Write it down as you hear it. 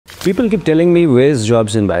People keep telling me where's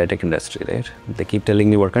jobs in biotech industry, right? They keep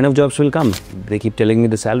telling me what kind of jobs will come. They keep telling me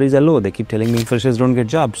the salaries are low. They keep telling me freshers don't get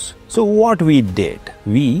jobs. So what we did,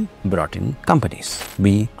 we brought in companies.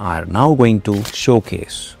 We are now going to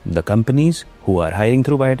showcase the companies who are hiring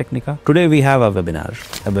through Biotecnika. Today we have a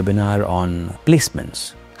webinar on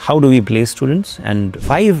placements. How do we place students? And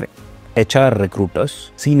 5 HR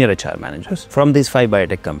recruiters, senior HR managers from these 5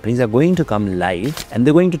 biotech companies are going to come live, and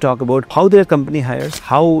they're going to talk about how their company hires,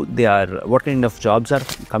 what kind of jobs are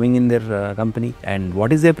coming in their company, and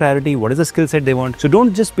what is their priority, what is the skill set they want. So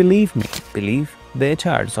don't just believe me, believe the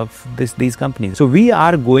HRs of these companies. So we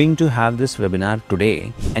are going to have this webinar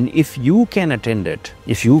today, and if you can attend it,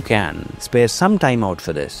 if you can spare some time out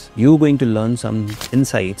for this, you're going to learn some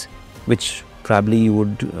insights which probably you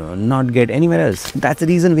would not get anywhere else. That's the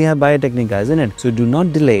reason we have Biotecnika, isn't it? So do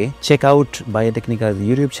not delay. Check out Biotecnika's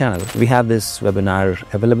YouTube channel. We have this webinar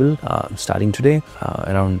available starting today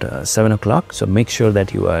around 7 o'clock. So make sure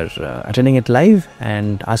that you are attending it live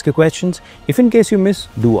and ask your questions. If in case you miss,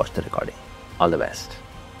 do watch the recording. All the best.